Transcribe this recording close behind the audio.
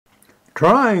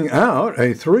Trying out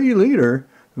a 3-liter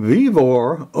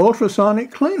Vevor Ultrasonic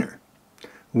cleaner.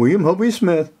 William Hovey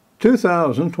Smith,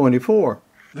 2024.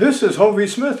 This is Hovey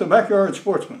Smith, the Backyard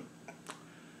Sportsman.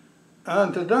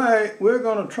 And today we're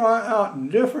going to try out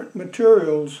different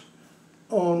materials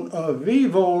on a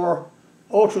Vevor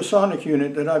Ultrasonic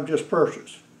unit that I've just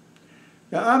purchased.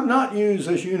 Now, I've not used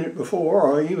this unit before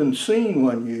or even seen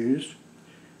one used,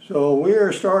 so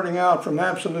we're starting out from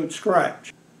absolute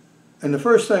scratch. And the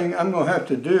first thing I'm going to have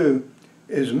to do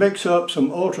is mix up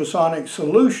some ultrasonic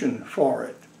solution for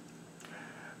it.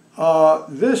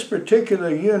 This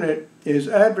particular unit is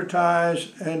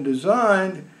advertised and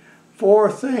designed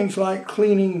for things like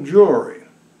cleaning jewelry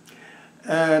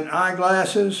and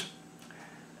eyeglasses,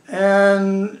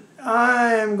 and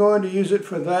I am going to use it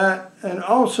for that, and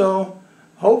also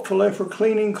hopefully for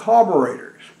cleaning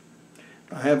carburetors.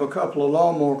 I have a couple of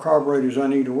lawnmower carburetors I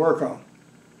need to work on.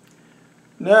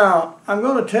 Now, I'm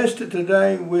going to test it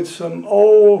today with some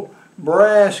old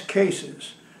brass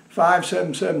cases,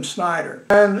 577 Snyder,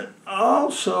 and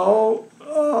also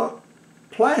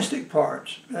plastic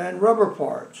parts and rubber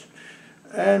parts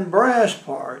and brass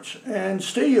parts and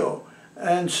steel,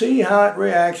 and see how it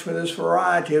reacts with this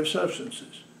variety of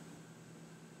substances.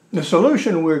 The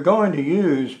solution we're going to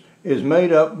use is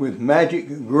made up with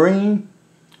magic green.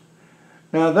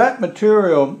 Now, that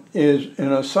material is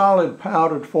in a solid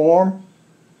powdered form.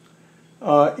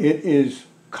 It is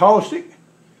caustic,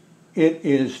 it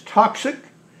is toxic,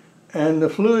 and the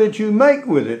fluids you make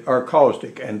with it are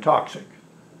caustic and toxic.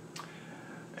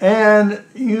 And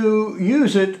you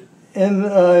use it in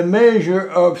a measure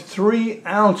of 3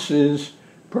 ounces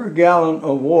per gallon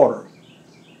of water.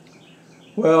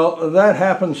 Well, that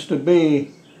happens to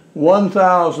be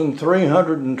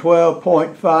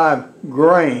 1,312.5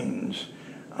 grains.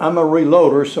 I'm a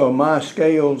reloader, so my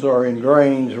scales are in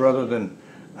grains rather than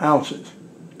ounces.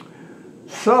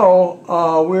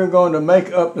 So we're going to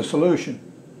make up the solution.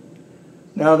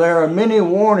 Now, there are many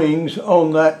warnings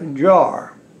on that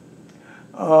jar.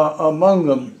 Among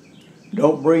them,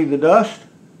 don't breathe the dust,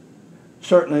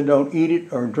 certainly don't eat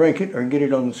it or drink it or get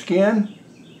it on the skin,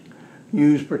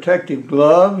 use protective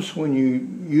gloves when you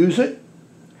use it,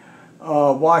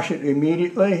 wash it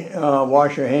immediately,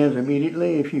 wash your hands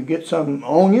immediately if you get something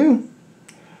on you,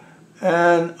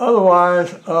 and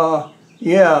otherwise,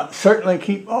 yeah, certainly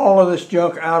keep all of this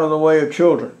junk out of the way of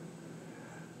children,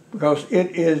 because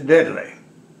it is deadly.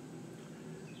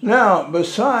 Now,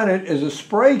 beside it is a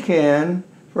spray can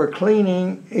for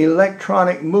cleaning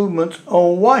electronic movements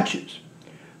on watches,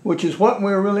 which is what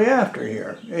we're really after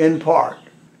here, in part.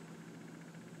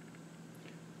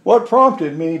 What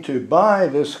prompted me to buy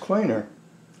this cleaner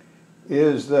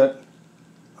is that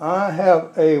I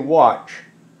have a watch,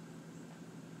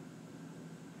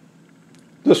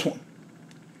 this one,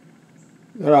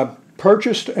 that I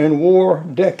purchased and wore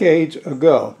decades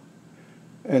ago,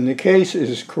 and the case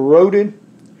is corroded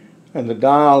and the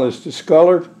dial is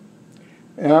discolored,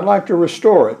 and I'd like to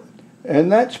restore it,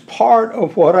 and that's part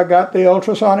of what I got the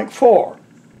ultrasonic for.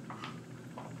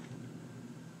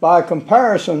 By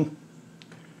comparison,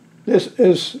 this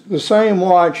is the same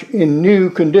watch in new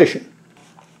condition.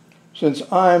 Since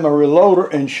I'm a reloader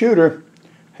and shooter,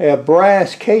 have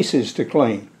brass cases to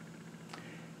clean.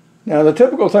 Now, the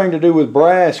typical thing to do with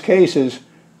brass cases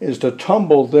is to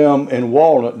tumble them in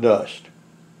walnut dust.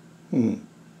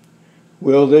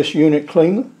 Will this unit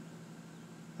clean them?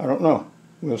 I don't know.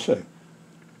 We'll see.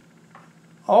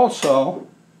 Also,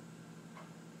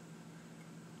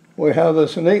 we have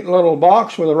this neat little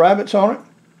box with the rabbits on it.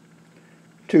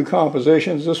 2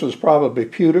 compositions. This was probably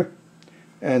pewter.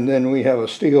 And then we have a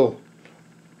steel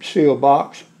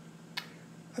box.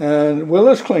 And will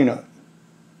this clean up?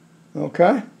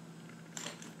 Okay.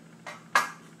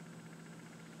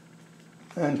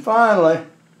 And finally,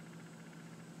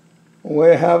 we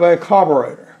have a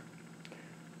carburetor.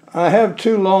 I have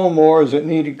 2 lawnmowers that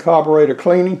needed carburetor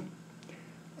cleaning,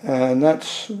 and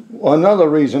that's another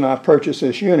reason I purchased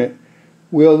this unit.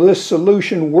 Will this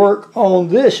solution work on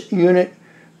this unit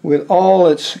with all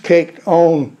its caked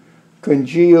on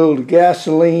congealed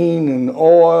gasoline and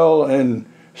oil and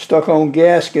stuck on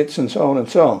gaskets and so on and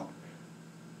so on?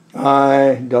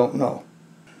 I don't know.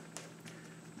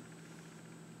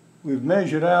 We've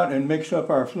measured out and mixed up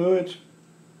our fluids.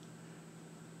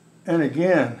 And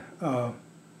again, God,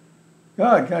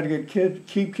 got to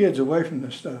keep kids away from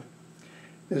this stuff.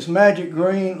 This magic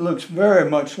green looks very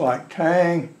much like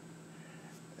Tang.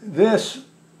 This,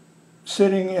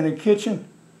 sitting in a kitchen,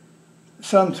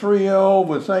 some 3-year-old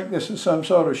would think this is some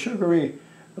sort of sugary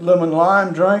lemon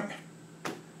lime drink.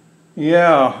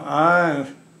 Yeah,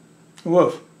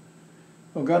 woof.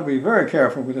 We've got to be very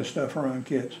careful with this stuff around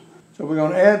kids. So we're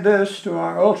going to add this to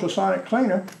our ultrasonic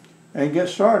cleaner and get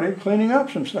started cleaning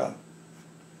up some stuff.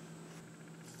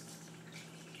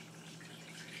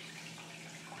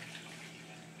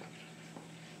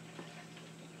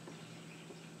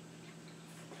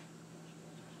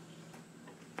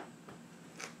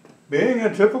 Being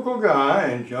a typical guy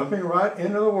and jumping right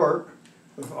into the work,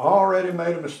 we've already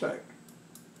made a mistake.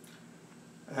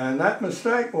 And that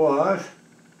mistake was,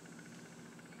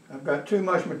 I've got too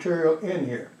much material in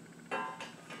here.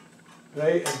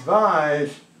 They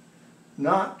advise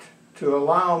not to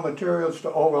allow materials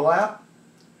to overlap,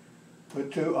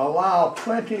 but to allow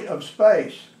plenty of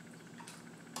space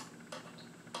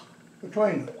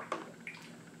between them.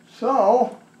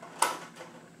 So,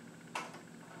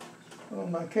 well,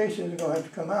 my casings are going to have to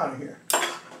come out of here.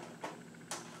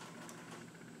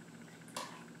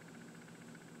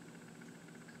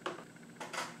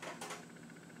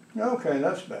 Okay,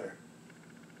 that's better.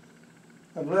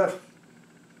 I've left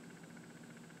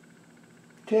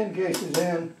 10 cases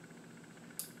in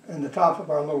the top of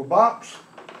our little box.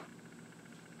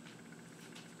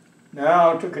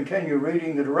 Now to continue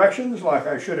reading the directions like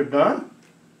I should have done.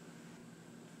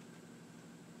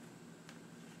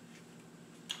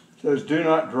 It says do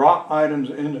not drop items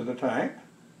into the tank.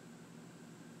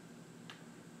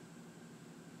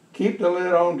 Keep the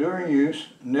lid on during use.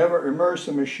 Never immerse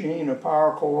the machine or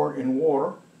power cord in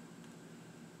water.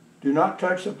 Do not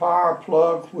touch the power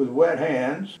plug with wet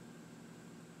hands.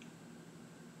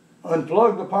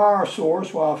 Unplug the power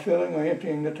source while filling or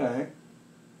emptying the tank.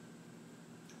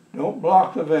 Don't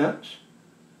block the vents.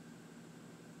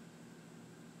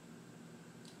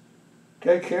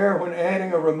 Take care when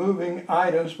adding or removing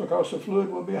items because the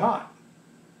fluid will be hot.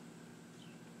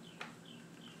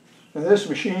 Now this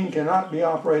machine cannot be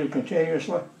operated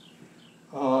continuously.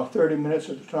 30 minutes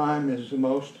at a time is the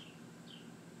most.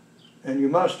 And you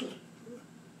must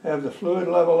have the fluid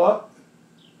level up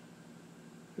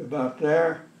to about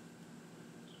there.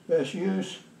 Best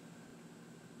use.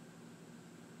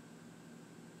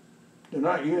 Do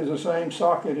not use the same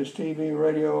socket as TV,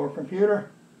 radio, or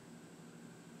computer.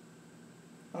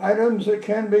 Items that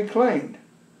can be cleaned.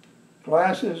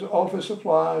 Glasses, office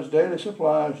supplies, daily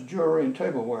supplies, jewelry, and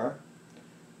tableware.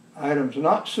 Items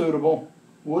not suitable,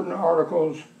 wooden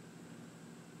articles,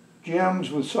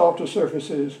 gems with softer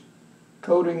surfaces,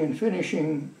 coating and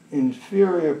finishing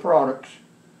inferior products,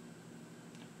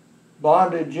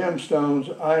 bonded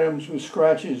gemstones, items with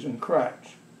scratches and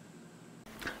cracks.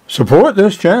 Support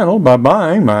this channel by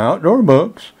buying my outdoor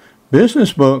books,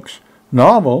 business books,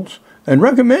 novels, and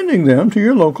recommending them to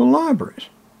your local libraries.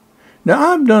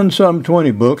 Now, I've done some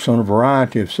 20 books on a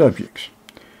variety of subjects.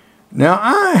 Now,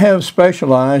 I have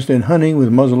specialized in hunting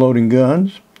with muzzleloading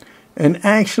guns and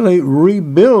actually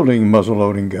rebuilding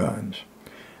muzzleloading guns.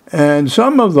 And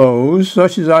some of those,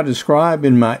 such as I describe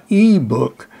in my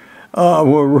e-book,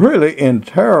 were really in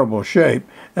terrible shape.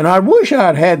 And I wish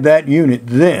I'd had that unit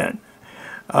then.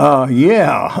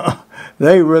 Yeah,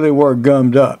 they really were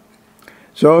gummed up.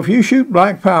 So if you shoot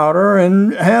black powder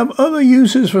and have other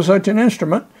uses for such an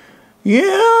instrument,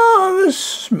 yeah,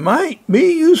 this might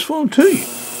be useful to you.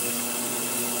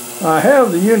 I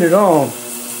have the unit on,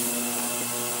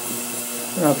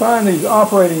 and I find these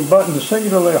operating buttons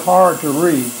singularly hard to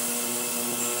read.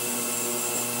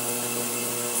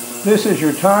 This is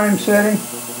your time setting.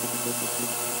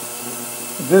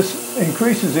 This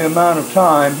increases the amount of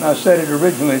time. I set it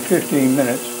originally at 15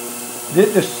 minutes.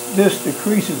 This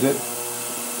decreases it,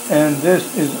 and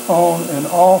this is on and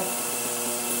off.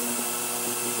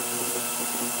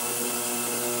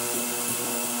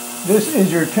 This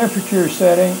is your temperature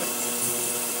setting.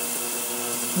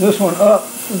 This one up,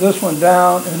 this one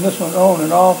down, and this one on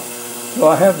and off. So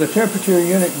I have the temperature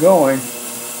unit going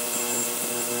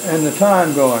and the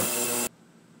time going.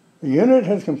 The unit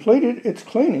has completed its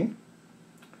cleaning,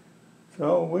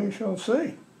 so we shall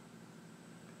see.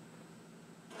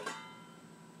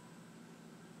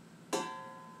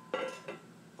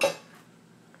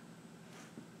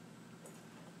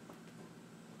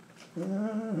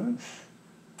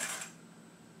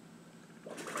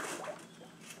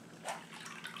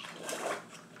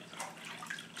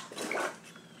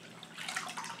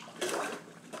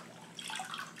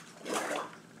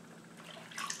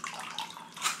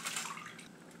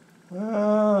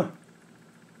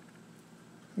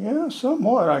 Yeah,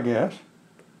 somewhat, I guess.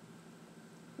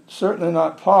 It's certainly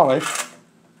not polished.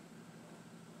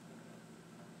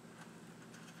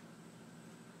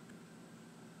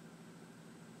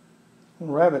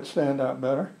 Rabbits stand out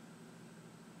better.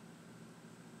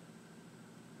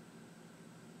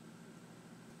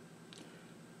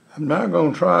 I'm now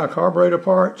going to try carburetor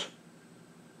parts.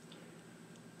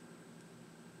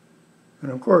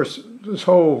 And of course, this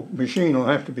whole machine will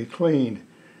have to be cleaned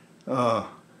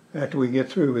after we get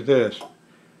through with this.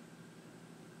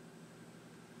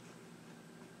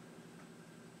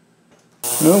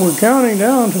 Well, we're counting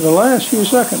down to the last few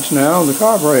seconds now of the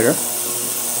carburetor,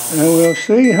 and we'll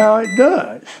see how it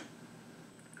does.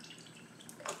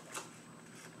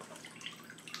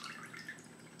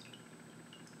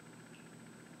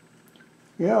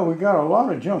 Yeah, we got a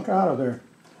lot of junk out of there.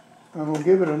 I'm going to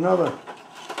give it another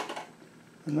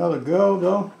go,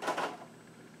 though.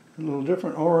 A little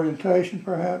different orientation,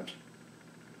 perhaps.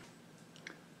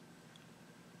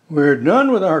 We're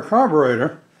done with our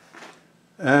carburetor,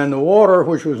 and the water,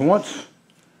 which was once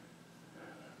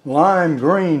lime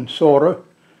green, sort of,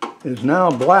 is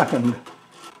now blackened.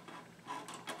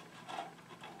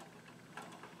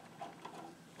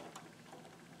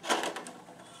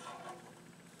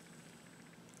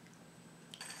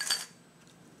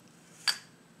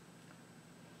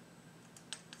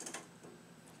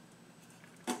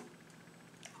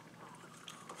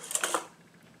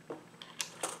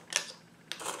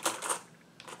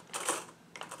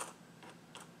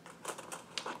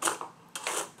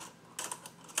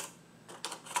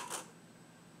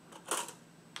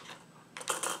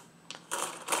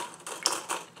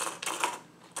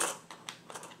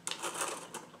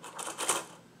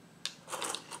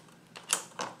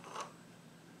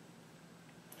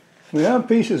 We have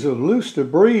pieces of loose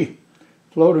debris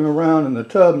floating around in the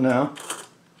tub now.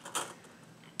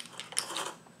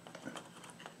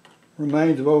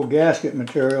 Remains of old gasket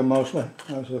material mostly,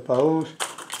 I suppose.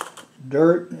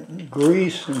 Dirt,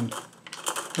 grease, and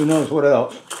who knows what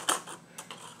else.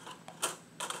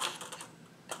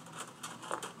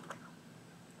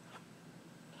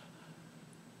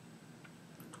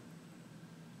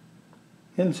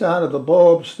 Inside of the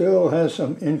bulb still has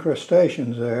some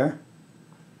incrustations there,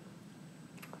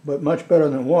 but much better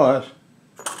than it was.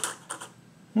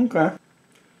 Okay.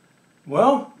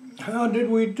 Well, how did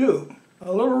we do?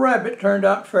 A little rabbit turned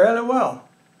out fairly well.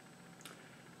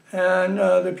 And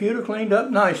the pewter cleaned up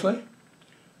nicely,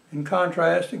 in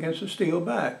contrast against the steel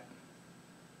back.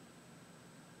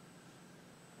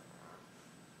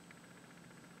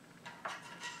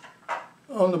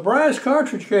 On the brass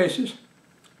cartridge cases,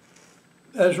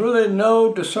 there's really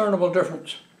no discernible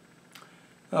difference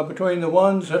between the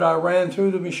ones that I ran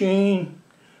through the machine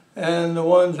and the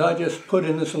ones I just put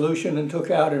in the solution and took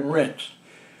out and rinsed.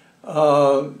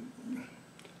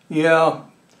 Yeah,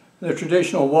 the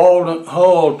traditional walnut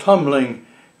hull tumbling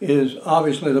is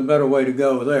obviously the better way to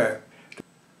go there.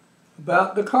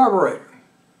 About the carburetor.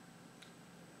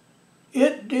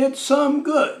 It did some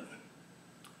good.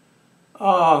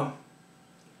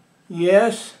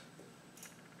 Yes,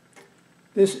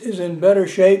 this is in better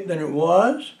shape than it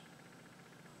was.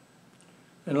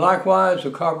 And likewise, the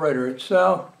carburetor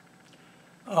itself,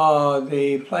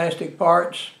 the plastic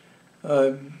parts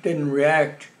didn't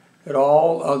react at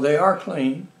all. They are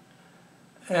clean,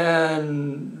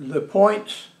 and the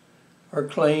points are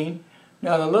clean.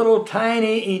 Now the little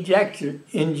tiny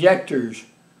injectors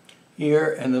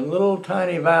here and the little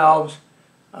tiny valves,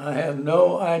 I have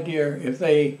no idea if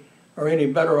they are any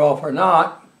better off or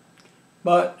not,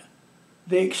 but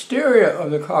the exterior of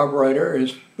the carburetor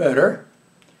is better.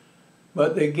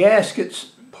 But the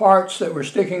gaskets parts that were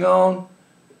sticking on,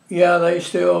 yeah, they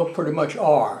still pretty much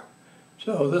are.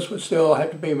 So this would still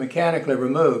have to be mechanically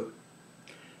removed.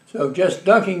 So just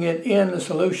dunking it in the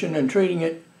solution and treating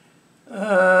it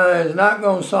is not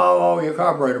going to solve all your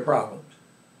carburetor problems.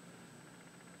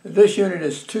 This unit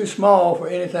is too small for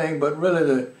anything but really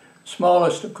the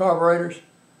smallest of carburetors.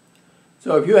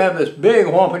 So if you have this big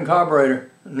whomping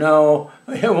carburetor, no,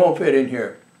 it won't fit in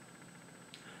here.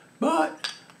 But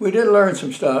we did learn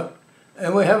some stuff,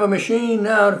 and we have a machine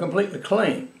now to completely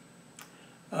clean,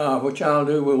 which I'll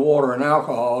do with water and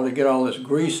alcohol to get all this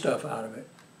grease stuff out of it.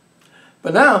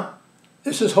 But now,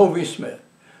 this is Hovey Smith,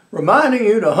 reminding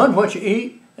you to hunt what you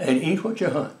eat and eat what you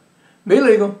hunt. Be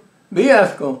legal, be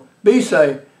ethical, be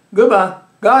safe, goodbye,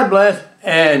 God bless,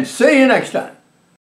 and see you next time.